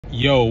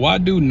Yo, why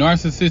do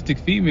narcissistic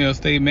females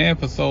stay mad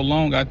for so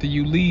long after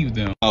you leave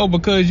them? Oh,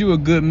 because you a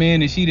good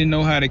man and she didn't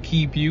know how to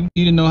keep you.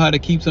 She didn't know how to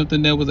keep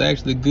something that was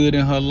actually good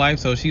in her life,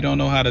 so she don't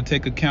know how to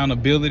take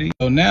accountability.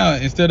 So now,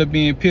 instead of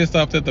being pissed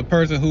off at the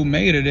person who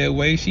made her that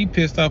way, she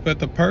pissed off at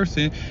the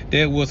person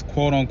that was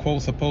quote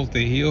unquote supposed to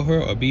heal her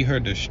or be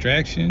her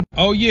distraction.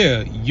 Oh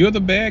yeah, you're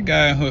the bad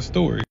guy in her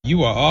story.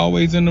 You are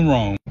always in the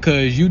wrong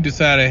because you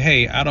decided,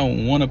 hey, I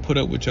don't want to put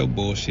up with your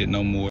bullshit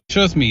no more.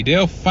 Trust me,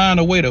 they'll find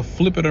a way to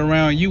flip it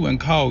around you and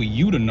call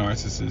you the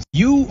narcissist.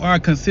 You are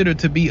considered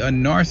to be a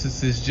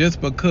narcissist just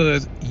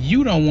because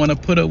you don't want to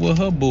put up with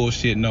her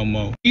bullshit no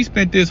more. She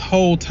spent this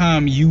whole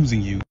time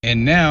using you,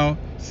 and now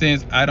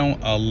since I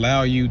don't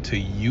allow you to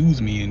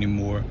use me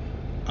anymore,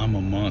 I'm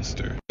a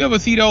monster. You ever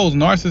see those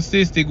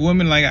narcissistic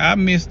women like, I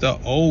miss the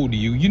old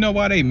you? You know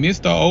why they miss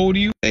the old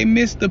you? They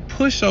miss the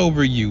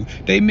pushover you.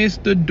 They miss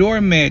the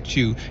doormat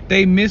you.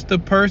 They miss the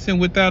person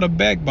without a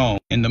backbone.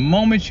 And the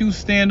moment you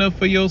stand up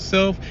for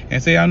yourself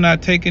and say, I'm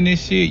not taking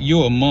this shit,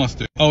 you're a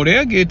monster. Oh,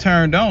 they'll get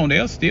turned on.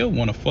 They'll still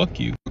want to fuck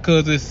you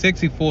because it's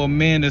sexy for a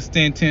man to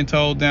stand 10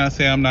 toes down and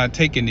say, I'm not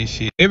taking this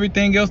shit.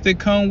 Everything else that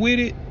come with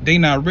it, they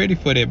not ready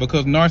for that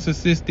because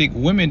narcissistic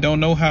women don't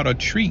know how to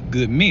treat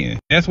good men.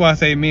 That's why I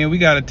say, man, we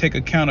got to take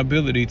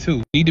accountability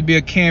too. Need to be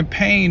a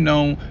campaign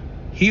on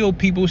healed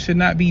people should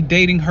not be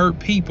dating hurt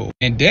people.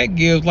 And that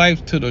gives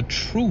life to the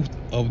truth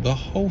of the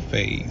whole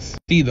phase.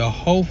 See, the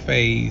whole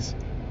phase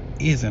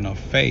isn't a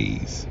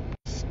phase.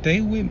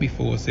 Stay with me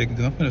for a second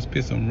because I'm going to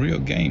spit some real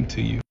game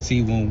to you.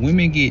 See, when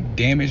women get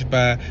damaged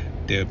by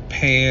their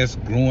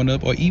past growing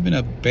up or even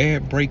a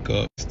bad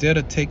breakup, instead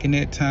of taking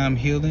that time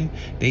healing,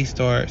 they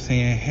start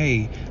saying,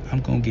 hey, I'm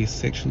going to get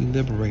sexually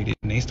liberated.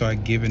 And they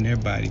start giving their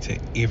body to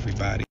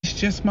everybody. It's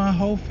just my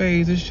whole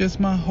phase. It's just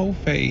my whole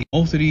phase.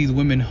 Most of these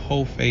women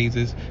whole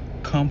phases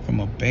come from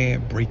a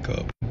bad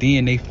breakup.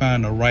 Then they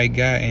find the right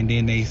guy and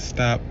then they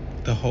stop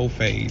the whole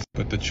phase.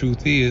 But the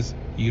truth is,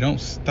 you don't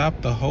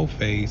stop the whole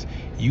phase,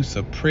 you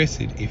suppress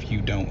it if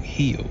you don't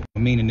heal.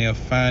 Meaning they'll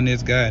find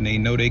this guy and they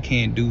know they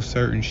can't do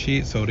certain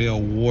shit, so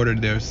they'll water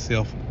their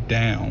self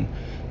down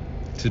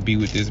to be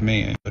with this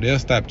man. So they'll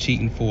stop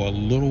cheating for a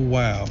little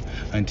while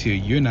until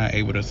you're not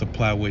able to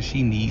supply what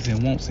she needs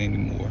and wants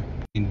anymore.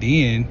 And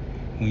then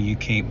when you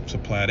can't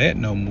supply that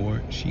no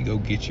more, she go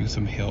get you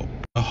some help.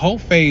 The whole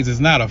phase is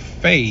not a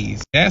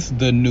phase. That's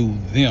the new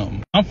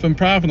them. I'm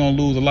probably gonna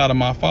lose a lot of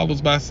my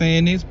followers by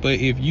saying this, but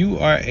if you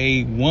are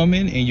a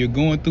woman and you're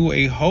going through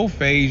a whole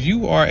phase,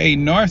 you are a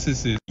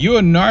narcissist. You're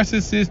a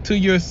narcissist to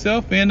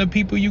yourself and the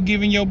people you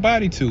giving your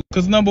body to.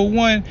 Because number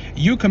one,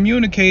 you're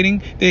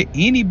communicating that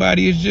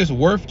anybody is just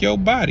worth your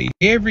body.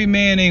 Every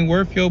man ain't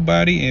worth your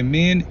body, and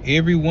men,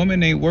 every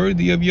woman ain't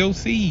worthy of your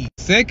seed.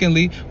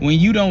 Secondly, when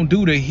you don't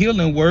do the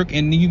healing work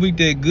and you with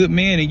that good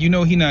man and you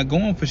know he not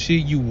going for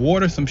shit, you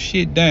water some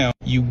shit down.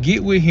 You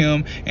get with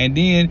him and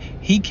then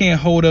he can't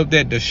hold up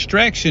that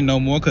distraction no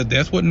more because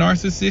that's what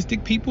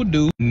narcissistic people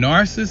do.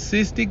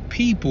 Narcissistic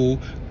people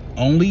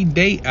only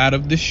date out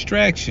of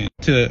distraction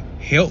to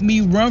help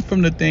me run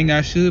from the thing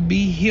I should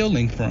be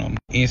healing from.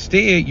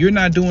 Instead, you're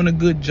not doing a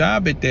good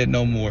job at that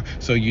no more.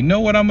 So you know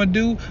what I'm gonna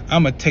do?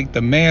 I'm gonna take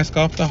the mask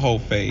off the whole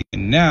phase.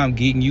 And now I'm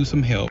getting you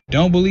some help.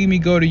 Don't believe me?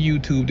 Go to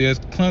YouTube. There's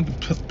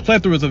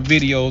plethoras of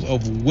videos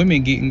of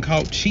women getting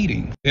caught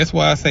cheating. That's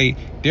why I say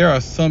there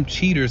are some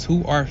cheaters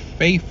who are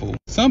faithful.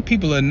 Some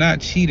people are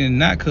not cheating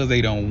not because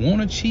they don't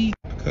want to cheat,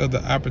 because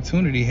the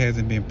opportunity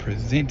hasn't been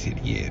presented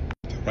yet.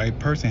 Right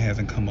person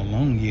hasn't come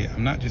along yet.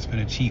 I'm not just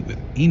gonna cheat with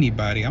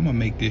anybody. I'm gonna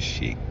make this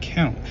shit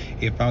count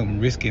if I'm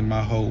risking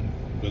my whole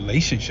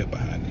relationship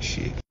behind this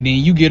shit. Then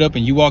you get up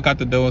and you walk out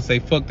the door and say,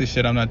 fuck this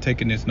shit, I'm not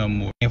taking this no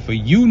more. And for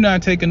you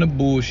not taking the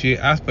bullshit,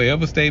 I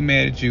forever stay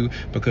mad at you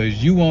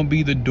because you won't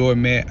be the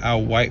doormat I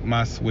wipe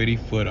my sweaty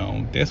foot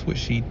on. That's what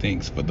she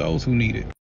thinks, for those who need it.